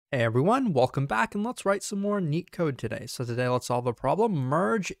Hey everyone, welcome back, and let's write some more neat code today. So today let's solve a problem,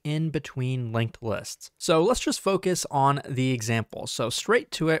 merge in between linked lists. So let's just focus on the example. So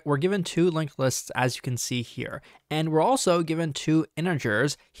straight to it, we're given two linked lists as you can see here. And we're also given two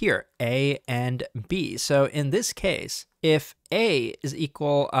integers here, a and b. So in this case, if a is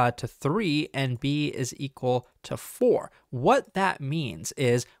equal to 3 and b is equal to 4, what that means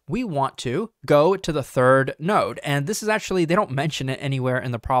is we want to go to the third node. And this is actually, they don't mention it anywhere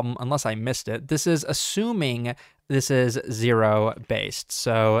in the problem unless I missed it. This is assuming this is 0 based.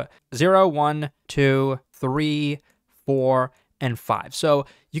 So 0, 1, 2, 3, 4, and 5. So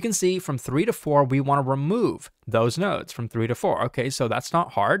you can see from 3 to 4, we want to remove those nodes from 3 to 4. Okay, so that's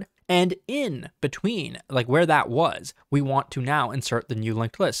not hard. And in between, like where that was, we want to now insert the new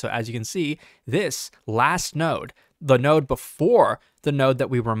linked list. So as you can see, this last node, the node before the node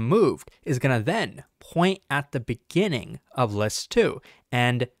that we removed, is going to then point at the beginning of list 2.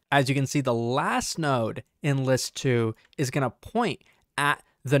 And as you can see, the last node in list 2 is going to point at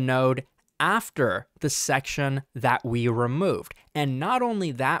the node after the section that we removed. And not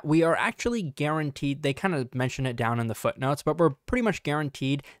only that, we are actually guaranteed, they kind of mention it down in the footnotes, but we're pretty much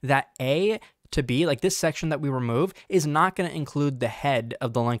guaranteed that A to B, like this section that we remove, is not going to include the head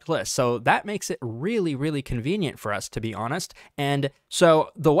of the linked list. So that makes it really, really convenient for us, to be honest. And so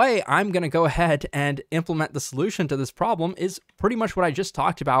the way I'm going to go ahead and implement the solution to this problem is pretty much what I just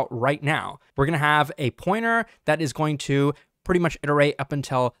talked about right now. We're going to have a pointer that is going to pretty much iterate up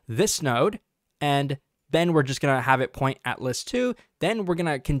until this node, and then we're just going to have it point at list 2. Then we're going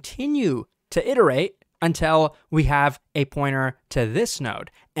to continue to iterate until we have a pointer to this node.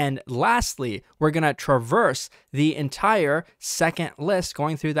 And lastly, we're going to traverse the entire second list,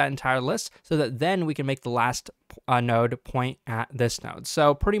 going through that entire list, so that then we can make the last node point at this node.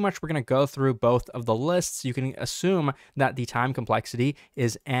 So pretty much we're going to go through both of the lists. You can assume that the time complexity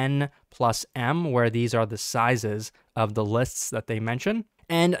is n plus m, where these are the sizes of the lists that they mention.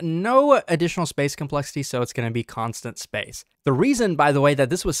 And no additional space complexity, so it's going to be constant space. The reason, by the way, that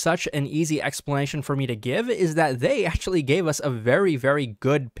this was such an easy explanation for me to give is that they actually gave us a very, very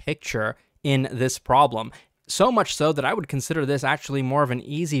good picture in this problem. So much so that I would consider this actually more of an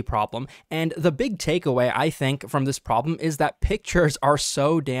easy problem. And the big takeaway, I think, from this problem is that pictures are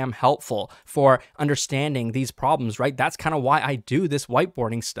so damn helpful for understanding these problems, right? That's kind of why I do this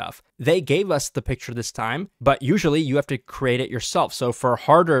whiteboarding stuff. They gave us the picture this time, but usually you have to create it yourself. So for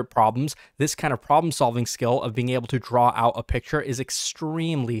harder problems, this kind of problem-solving skill of being able to draw out a picture is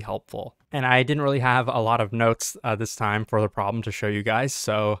extremely helpful. And I didn't really have a lot of notes this time for the problem to show you guys,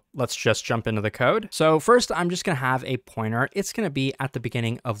 so let's just jump into the code. So first, I'm just going to have a pointer. It's going to be at the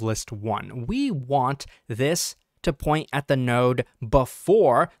beginning of list 1. We want this to point at the node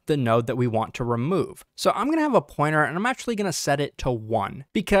before the node that we want to remove. So I'm going to have a pointer, and I'm actually going to set it to 1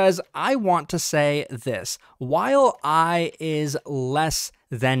 because I want to say this. While I is less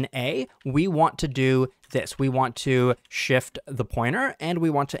than a, we want to do this. We want to shift the pointer, and we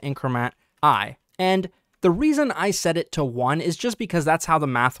want to increment I. And the reason I set it to 1 is just because that's how the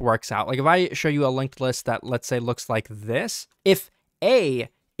math works out. Like if I show you a linked list that, let's say, looks like this, if a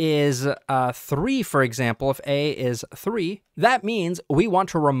is 3, for example, if a is 3, that means we want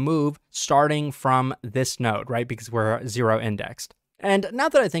to remove starting from this node, right? Because we're 0 indexed. And now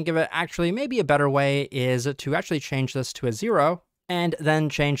that I think of it, actually, maybe a better way is to actually change this to a 0 and then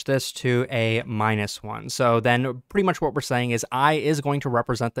change this to a -1. So then pretty much what we're saying is I is going to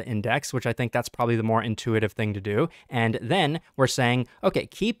represent the index, which I think that's probably the more intuitive thing to do. And then we're saying, okay,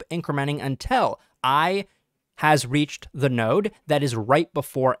 keep incrementing until I has reached the node that is right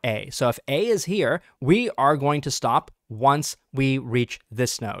before A. So if A is here, we are going to stop once we reach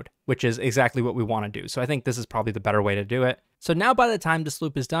this node, which is exactly what we want to do. So I think this is probably the better way to do it. So now by the time this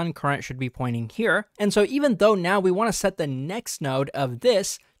loop is done, current should be pointing here. And so even though now we want to set the next node of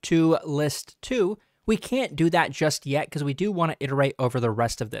this to list 2, we can't do that just yet because we do want to iterate over the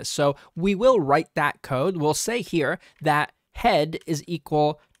rest of this. So we will write that code. We'll say here that head is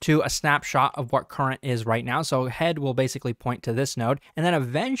equal to a snapshot of what current is right now. So head will basically point to this node. And then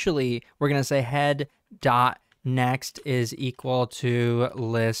eventually we're going to say head dot next is equal to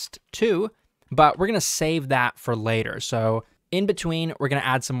list 2, but we're going to save that for later. So in between, we're going to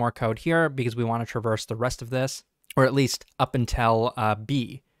add some more code here because we want to traverse the rest of this, or at least up until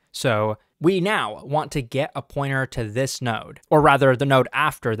B. So we now want to get a pointer to this node, or rather the node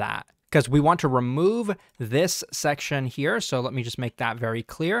after that, because we want to remove this section here. So let me just make that very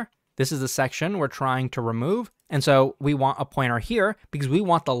clear. This is the section we're trying to remove. And so we want a pointer here because we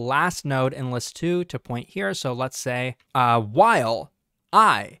want the last node in list 2 to point here. So let's say while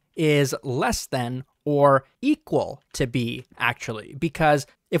I is less than or equal to B, actually, because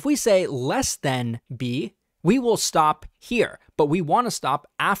if we say less than B, we will stop here, but we want to stop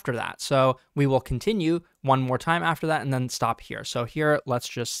after that. So we will continue one more time after that and then stop here. So here, let's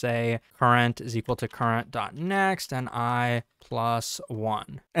just say current is equal to current.next and I plus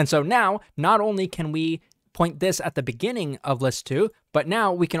 1. And so now, not only can we point this at the beginning of list 2, but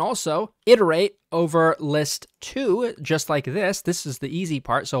now we can also iterate over list 2 just like this. This is the easy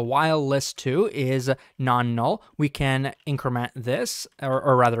part. So while list 2 is non-null, we can increment this,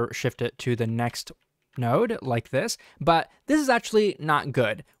 or rather shift it to the next node like this, but this is actually not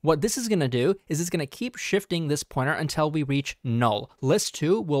good. What this is going to do is it's going to keep shifting this pointer until we reach null. List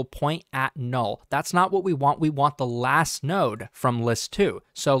 2 will point at null. That's not what we want. We want the last node from list 2.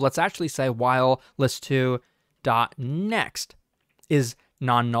 So let's actually say while list 2 dot next is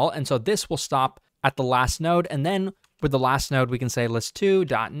non-null, and so this will stop at the last node, and then with the last node, we can say list 2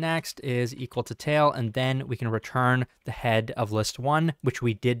 dot next is equal to tail, and then we can return the head of list 1, which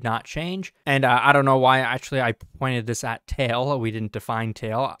we did not change. And I don't know why actually I pointed this at tail. We didn't define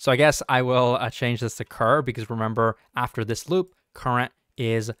tail. So I guess I will change this to cur, because remember, after this loop, current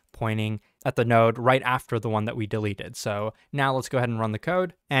is pointing at the node right after the one that we deleted. So now let's go ahead and run the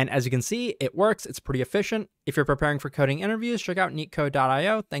code. And as you can see, it works. It's pretty efficient. If you're preparing for coding interviews, check out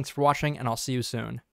Leetcode.io. Thanks for watching, and I'll see you soon.